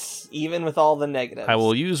miss, even with all the negatives. I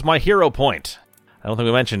will use my hero point. I don't think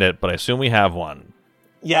we mentioned it, but I assume we have one.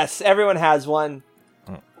 Yes, everyone has one.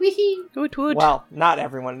 Wee-hee. Woot woot. Well, not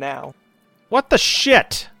everyone now. What the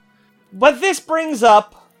shit? But this brings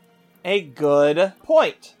up a good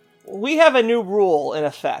point. We have a new rule in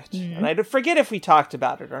effect, and I forget if we talked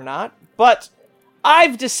about it or not, but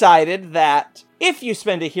I've decided that if you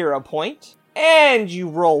spend a hero point and you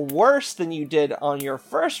roll worse than you did on your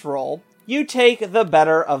first roll, you take the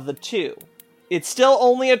better of the two. It's still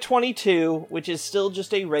only a 22, which is still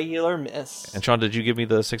just a regular miss. And Sean, did you give me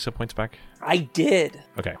the 6 hit points back? I did.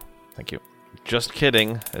 Okay, thank you. Just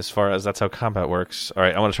kidding, as far as that's how combat works. All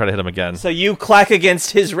right, I want to try to hit him again. So you clack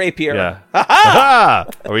against his rapier. Yeah. Ha-ha!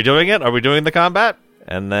 Are we doing it? Are we doing the combat?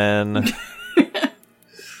 And then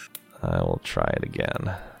I will try it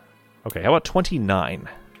again. Okay, how about 29?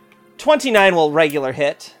 29 will regular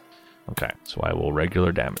hit. Okay, so I will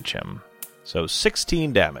regular damage him. So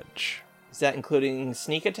 16 damage. Is that including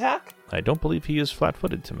sneak attack? I don't believe he is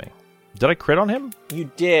flat-footed to me. Did I crit on him? You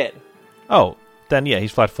did. Oh, then yeah,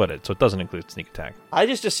 he's flat-footed, so it doesn't include sneak attack. I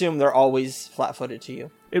just assume they're always flat-footed to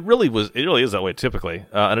you. It really is that way typically.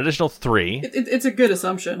 An additional 3. It's a good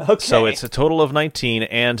assumption. Okay. So it's a total of 19,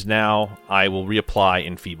 and now I will reapply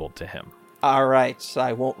Enfeebled to him. Alright, so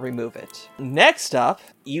I won't remove it. Next up,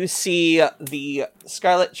 you see the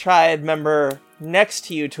Scarlet Triad member next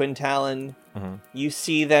to you, Twin Talon. Mm-hmm. You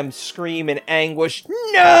see them scream in anguish,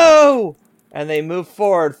 "No!" And they move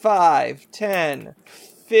forward 5, 10,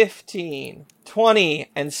 15,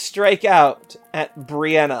 20, and strike out at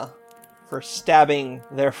Brianna for stabbing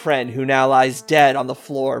their friend who now lies dead on the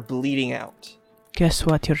floor, bleeding out. Guess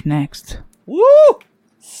what? You're next. Woo!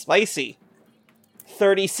 Spicy.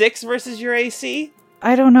 36 versus your AC?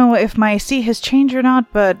 I don't know if my AC has changed or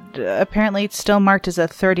not, but apparently it's still marked as a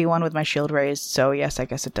 31 with my shield raised, so yes, I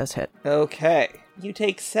guess it does hit. Okay. You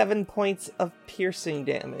take 7 points of piercing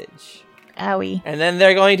damage. Owie. And then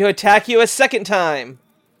they're going to attack you a second time.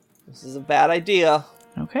 This is a bad idea.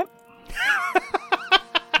 Okay.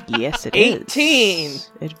 Yes, it 18.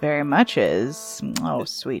 is. It very much is. Oh,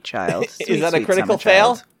 sweet child. Is Sweet, that a sweet critical summer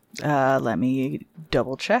child. fail? Let me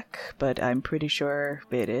double check, but I'm pretty sure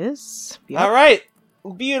it is. Yep. All right.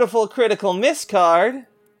 Beautiful critical miss card.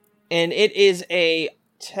 And it is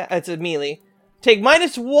it's a melee. Take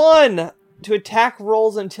 -1 to attack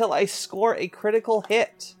rolls until I score a critical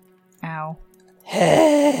hit. Ow.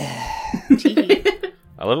 I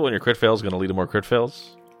love it when your crit fail is going to lead to more crit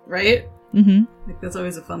fails. Right? Mm-hmm. Like, that's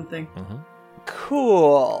always a fun thing.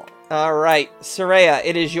 Cool. All right, Soraya,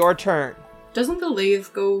 it is your turn. Doesn't the lathe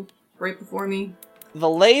go right before me? The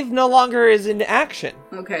lathe no longer is in action.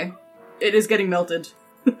 Okay. It is getting melted.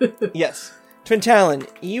 Yes. Twin Talon,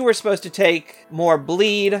 you were supposed to take more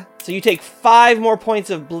bleed, so you take 5 more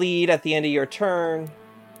points of bleed at the end of your turn.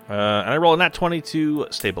 And I roll a nat 20 to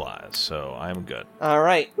stabilize, so I'm good. All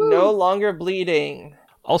right, no longer bleeding.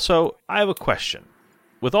 Also, I have a question.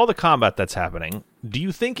 With all the combat that's happening, do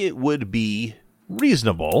you think it would be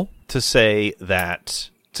reasonable to say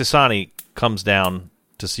that Tisani comes down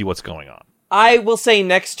to see what's going on? I will say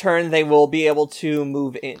next turn they will be able to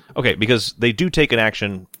move in. Okay, because they do take an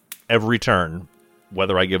action every turn,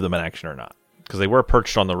 whether I give them an action or not. Because they were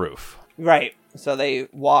perched on the roof. Right, so they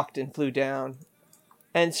walked and flew down.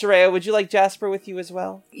 And Soraya, would you like Jasper with you as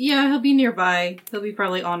well? Yeah, he'll be nearby. He'll be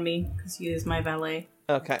probably on me, because he is my valet.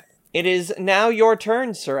 Okay. It is now your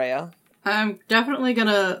turn, Soraya. I'm definitely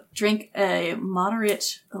gonna drink a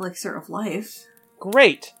moderate elixir of life.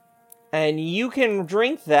 Great. And you can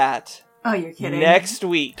drink that Oh, you're kidding. next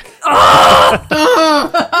week. Oh,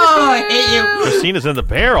 I hate you. Christina's in the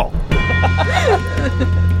barrel.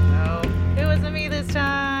 No. It wasn't me this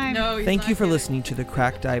time. No, he's Thank not you for kidding. listening to the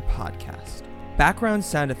Cracked Die podcast. Background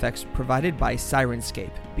sound effects provided by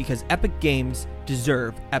Sirenscape, because epic games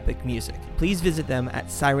deserve epic music. Please visit them at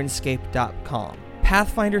sirenscape.com.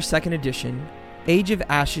 Pathfinder 2nd Edition, Age of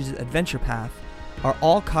Ashes Adventure Path are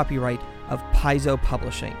all copyright of Paizo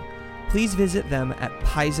Publishing. Please visit them at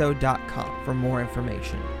paizo.com for more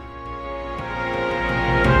information.